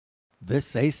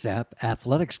This ASAP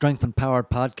Athletic Strength and Power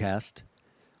podcast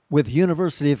with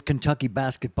University of Kentucky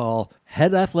basketball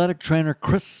head athletic trainer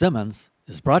Chris Simmons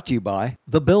is brought to you by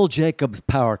the Bill Jacobs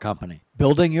Power Company,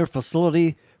 building your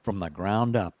facility from the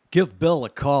ground up. Give Bill a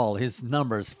call. His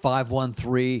number is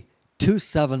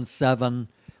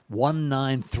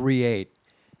 513-277-1938.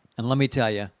 And let me tell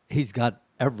you, he's got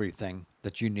everything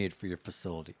that you need for your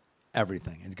facility.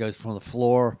 Everything. It goes from the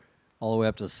floor all the way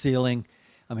up to the ceiling.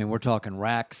 I mean, we're talking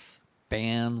racks,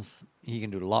 bands. He can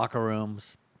do locker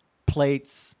rooms,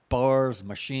 plates, bars,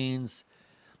 machines,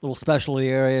 little specialty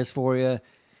areas for you.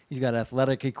 He's got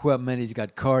athletic equipment. He's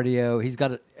got cardio. He's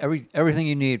got everything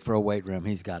you need for a weight room.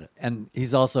 He's got it. And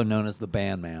he's also known as the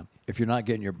band man. If you're not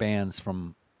getting your bands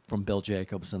from Bill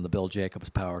Jacobs and the Bill Jacobs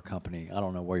Power Company, I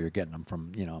don't know where you're getting them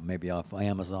from, maybe off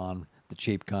Amazon, the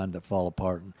cheap kind that fall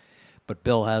apart. But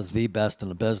Bill has the best in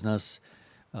the business.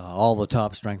 All the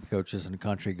top strength coaches in the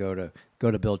country go to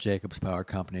Bill Jacobs Power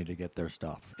Company to get their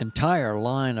stuff. Entire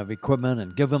line of equipment,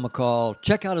 and give him a call.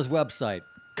 Check out his website,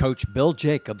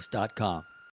 CoachBillJacobs.com.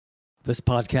 This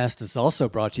podcast is also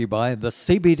brought to you by the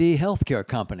CBD Healthcare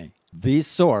Company, the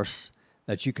source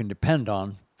that you can depend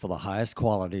on for the highest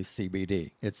quality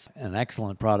CBD. It's an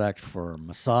excellent product for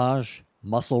massage,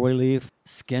 muscle relief,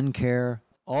 skin care.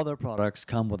 All their products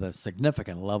come with a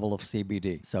significant level of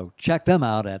CBD. So check them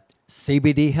out at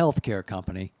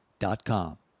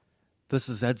cbdhealthcarecompany.com. This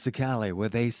is Ed Sicali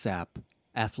with ASAP,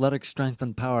 Athletic Strength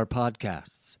and Power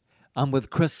Podcasts. I'm with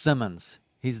Chris Simmons.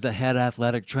 He's the head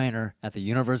athletic trainer at the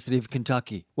University of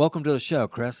Kentucky. Welcome to the show,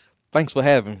 Chris. Thanks for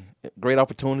having me. Great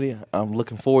opportunity. I'm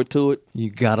looking forward to it. You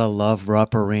gotta love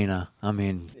Rupp Arena. I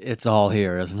mean, it's all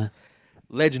here, isn't it?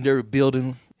 Legendary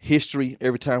building. History.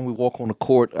 Every time we walk on the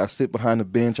court, I sit behind the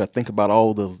bench. I think about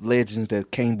all the legends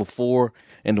that came before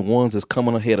and the ones that's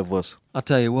coming ahead of us. I'll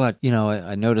tell you what,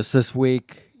 I noticed this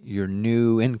week your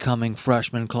new incoming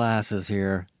freshman class is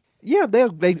here. Yeah, they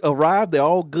arrived. They're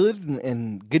all good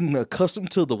and getting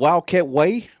accustomed to the Wildcat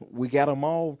way. We got them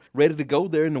all ready to go.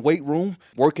 They're in the weight room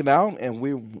working out, and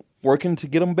we're working to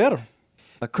get them better.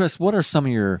 Chris, what are some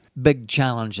of your big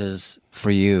challenges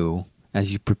for you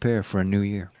as you prepare for a new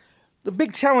year? The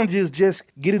big challenge is just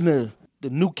getting the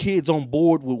new kids on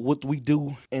board with what we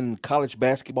do in college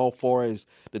basketball as far as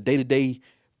the day-to-day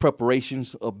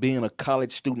preparations of being a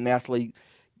college student athlete,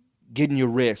 getting your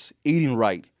rest, eating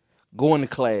right, going to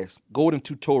class, going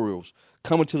to tutorials,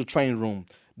 coming to the training room,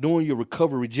 doing your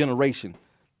recovery regeneration.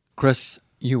 Chris,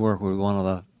 you work with one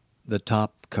of the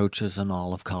top coaches in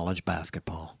all of college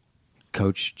basketball,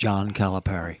 Coach John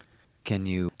Calipari. Can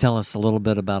you tell us a little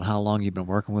bit about how long you've been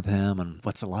working with him and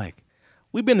what's it like?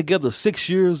 We've been together 6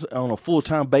 years on a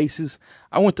full-time basis.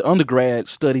 I went to undergrad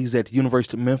studies at the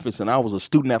University of Memphis, and I was a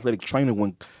student athletic trainer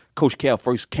when Coach Cal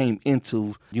first came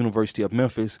into University of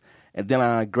Memphis. And then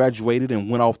I graduated and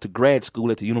went off to grad school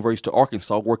at the University of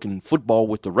Arkansas, working football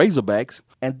with the Razorbacks.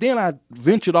 And then I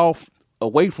ventured off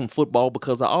away from football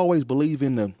because I always believe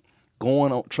in the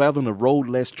traveling the road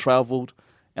less traveled,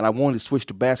 and I wanted to switch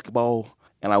to basketball.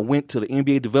 And I went to the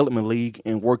NBA Development League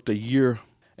and worked a year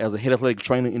as a head athletic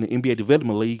trainer in the NBA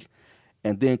Development League.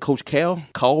 And then Coach Cal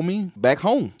called me back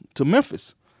home to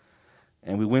Memphis.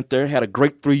 And we went there, had a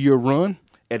great 3-year run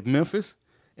at Memphis.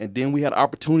 And then we had an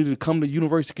opportunity to come to the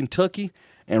University of Kentucky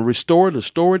and restore the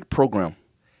storied program.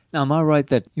 Now, am I right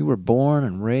that you were born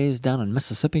and raised down in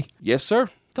Mississippi? Yes,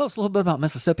 sir. Tell us a little bit about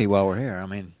Mississippi while we're here.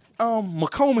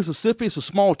 Macomb, Mississippi is a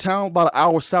small town about an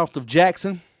hour south of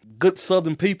Jackson. Good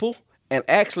Southern people. And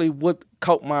actually what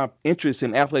caught my interest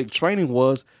in athletic training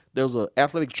was there was an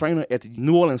athletic trainer at the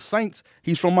New Orleans Saints.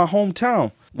 He's from my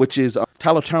hometown, which is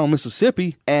Tylertown,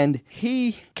 Mississippi. And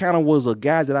he kind of was a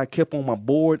guy that I kept on my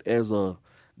board as a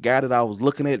guy that I was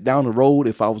looking at down the road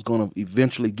if I was going to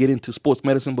eventually get into sports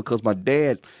medicine, because my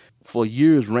dad for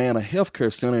years ran a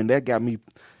healthcare center, and that got me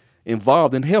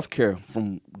involved in healthcare,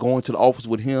 from going to the office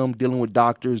with him, dealing with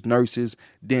doctors, nurses,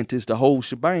 dentists, the whole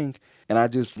shebang. And I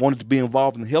just wanted to be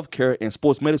involved in healthcare, and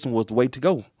sports medicine was the way to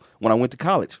go when I went to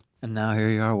college. And now here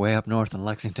you are way up north in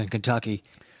Lexington, Kentucky.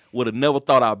 Would have never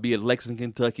thought I'd be at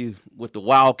Lexington, Kentucky with the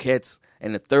Wildcats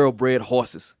and the thoroughbred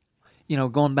horses.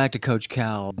 Going back to Coach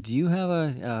Cal, do you have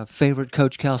a favorite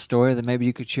Coach Cal story that maybe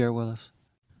you could share with us?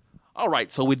 All right,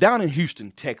 so we're down in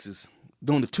Houston, Texas,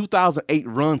 doing the 2008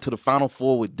 run to the Final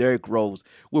Four with Derrick Rose.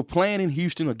 We're playing in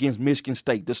Houston against Michigan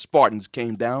State. The Spartans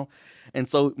came down. And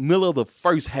so middle of the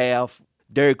first half,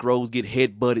 Derrick Rose get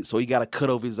head-butted, so he got a cut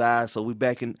over his eye. So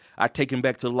I take him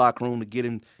back to the locker room to get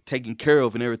him taken care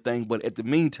of and everything. But at the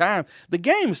meantime, the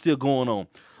game is still going on.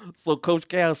 So Coach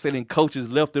Cal sending coaches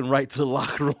left and right to the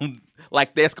locker room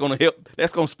like that's going to help.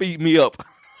 That's going to speed me up.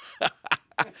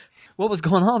 What was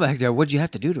going on back there? What'd you have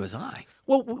to do to his eye?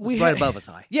 Well, we Right had, above his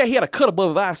eye. Yeah, he had a cut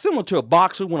above his eye, similar to a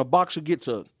boxer when a boxer gets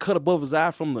a cut above his eye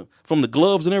from the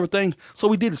gloves and everything. So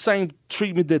we did the same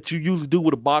treatment that you usually do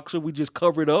with a boxer. We just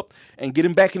cover it up and get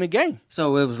him back in the game.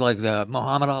 So it was like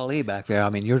Muhammad Ali back there.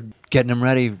 I mean, you're getting him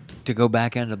ready to go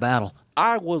back into battle.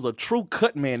 I was a true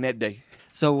cut man that day.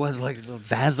 So it was like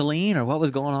Vaseline or what was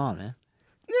going on, man?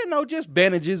 Just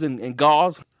bandages and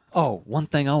gauze. Oh, one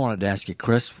thing I wanted to ask you,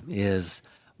 Chris, is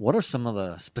what are some of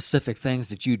the specific things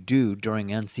that you do during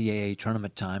NCAA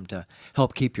tournament time to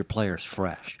help keep your players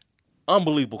fresh?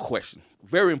 Unbelievable question.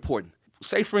 Very important.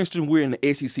 Say, for instance, we're in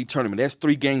the SEC tournament. That's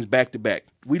 3 games back to back.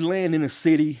 We land in the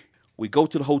city. We go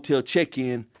to the hotel, check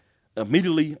in.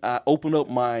 Immediately, I open up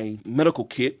my medical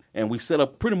kit, and we set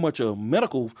up pretty much a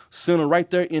medical center right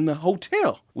there in the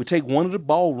hotel. We take one of the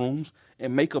ballrooms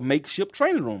and make a makeshift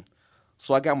training room.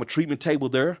 So I got my treatment table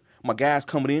there. My guys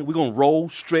coming in. We're going to roll,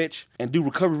 stretch, and do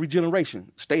recovery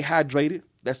regeneration. Stay hydrated.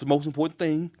 That's the most important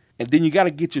thing. And then you got to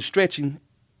get your stretching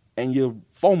and your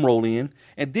foam roll in.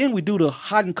 And then we do the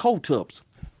hot and cold tubs.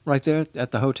 Right there at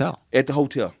the hotel. At the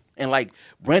hotel. And like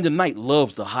Brandon Knight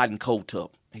loves the hot and cold tub.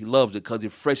 He loves it because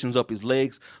it freshens up his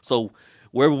legs. So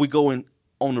wherever we go on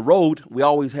the road, we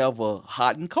always have a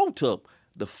hot and cold tub.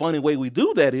 The funny way we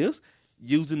do that is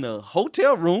using the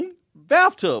hotel room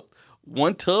bathtub.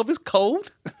 One tub is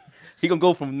cold. He gonna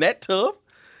go from that tub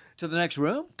To the next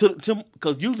room?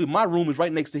 because usually my room is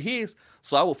right next to his.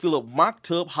 So I will fill up my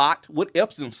tub hot with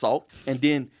Epsom salt, and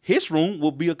then his room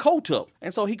will be a cold tub.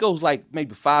 And so he goes like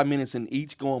maybe 5 minutes in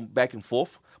each, going back and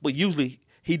forth. But usually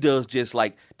he does just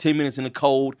like 10 minutes in the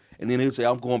cold, and then he'll say,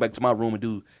 I'm going back to my room and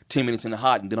do 10 minutes in the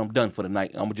hot, and then I'm done for the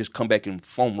night. I'm going to just come back and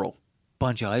foam roll.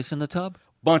 Bunch of ice in the tub?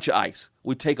 Bunch of ice.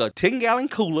 We take a 10-gallon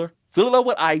cooler, fill it up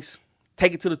with ice,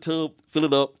 take it to the tub, fill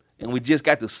it up, and we just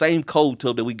got the same cold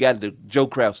tub that we got at the Joe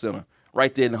Kraft Center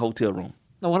right there in the hotel room.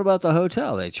 Now, what about the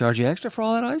hotel? They charge you extra for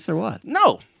all that ice or what?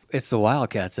 No. It's the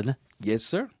Wildcats, isn't it? Yes,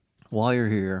 sir. While you're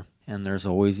here, and there's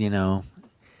always, an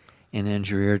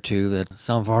injury or two that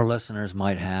some of our listeners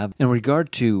might have in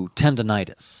regard to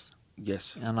tendonitis.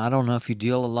 Yes. And I don't know if you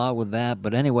deal a lot with that,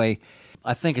 but anyway,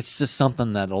 I think it's just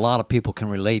something that a lot of people can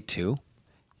relate to.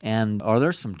 And are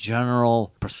there some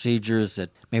general procedures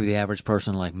that maybe the average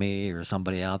person like me or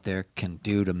somebody out there can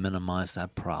do to minimize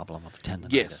that problem of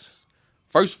tendonitis? Yes.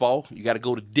 First of all, you got to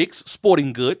go to Dick's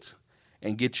Sporting Goods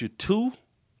and get you 2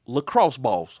 lacrosse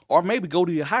balls. Or maybe go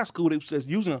to your high school that says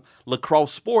using a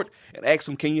lacrosse sport and ask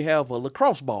them, can you have a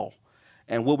lacrosse ball?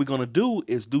 And what we're going to do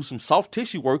is do some soft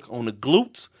tissue work on the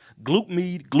glutes, glute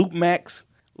med, glute max,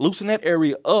 loosen that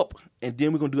area up, and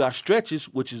then we're going to do our stretches,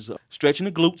 which is stretching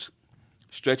the glutes,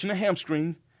 stretching the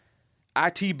hamstring,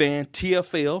 IT band,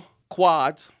 TFL,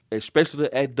 quads, especially the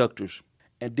adductors.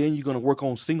 And then you're going to work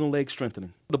on single leg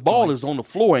strengthening. The ball is on the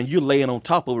floor and you're laying on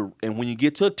top of it. And when you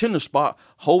get to a tender spot,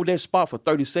 hold that spot for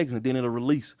 30 seconds and then it'll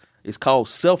release. It's called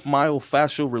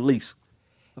self-myofascial release.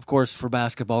 Of course, for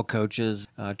basketball coaches,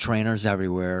 trainers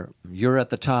everywhere, you're at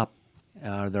the top.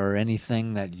 Are there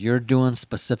anything that you're doing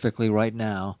specifically right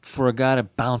now for a guy to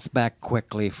bounce back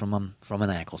quickly from an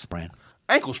ankle sprain?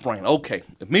 Ankle sprain, okay.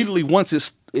 Immediately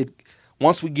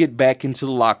once we get back into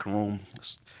the locker room,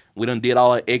 we done did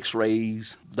all our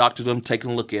x-rays. Doctor done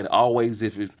taking a look at it. Always,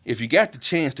 if you got the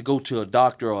chance to go to a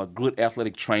doctor or a good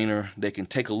athletic trainer that can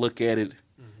take a look at it,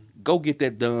 go get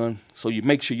that done so you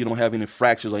make sure you don't have any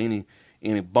fractures or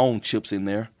any bone chips in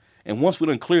there. And once we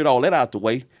done cleared all that out the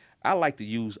way, I like to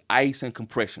use ice and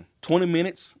compression. 20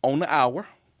 minutes on the hour.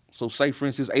 So say, for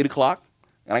instance, 8 o'clock,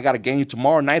 and I got a game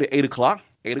tomorrow night at 8 o'clock.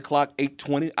 8 o'clock,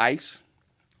 8:20, ice.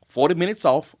 40 minutes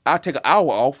off. I take an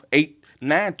hour off,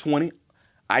 9:20,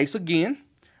 ice again.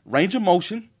 Range of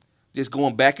motion, just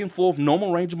going back and forth,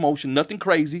 normal range of motion, nothing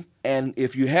crazy. And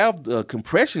if you have the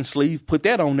compression sleeve, put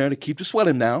that on there to keep the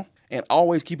swelling down and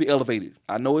always keep it elevated.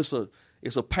 I know it's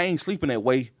a pain sleeping that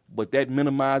way, but that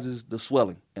minimizes the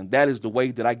swelling. And that is the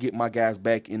way that I get my guys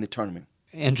back in the tournament.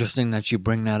 Interesting that you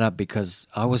bring that up because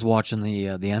I was watching the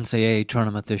NCAA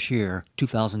tournament this year,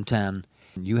 2010.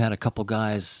 You had a couple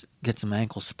guys get some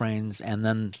ankle sprains, and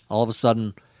then all of a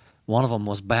sudden, one of them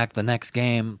was back the next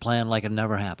game playing like it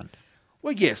never happened.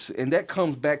 Well, yes, and that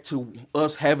comes back to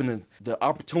us having the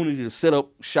opportunity to set up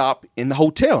shop in the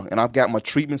hotel. And I've got my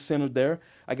treatment center there.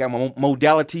 I got my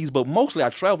modalities, but mostly I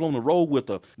travel on the road with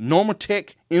a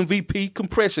Normatec MVP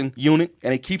compression unit,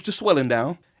 and it keeps the swelling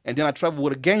down. And then I travel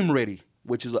with a Game Ready,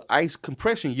 which is an ice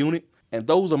compression unit. And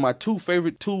those are my 2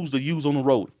 favorite tools to use on the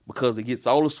road because it gets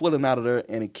all the swelling out of there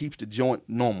and it keeps the joint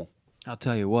normal. I'll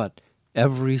tell you what,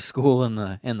 every school in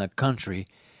the country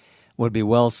would be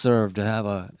well served to have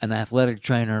an athletic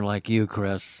trainer like you,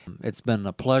 Chris. It's been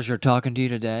a pleasure talking to you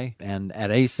today. And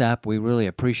at ASAP, we really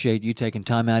appreciate you taking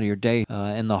time out of your day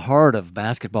in the heart of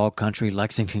basketball country,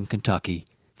 Lexington, Kentucky.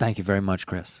 Thank you very much,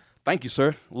 Chris. Thank you,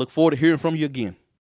 sir. Look forward to hearing from you again.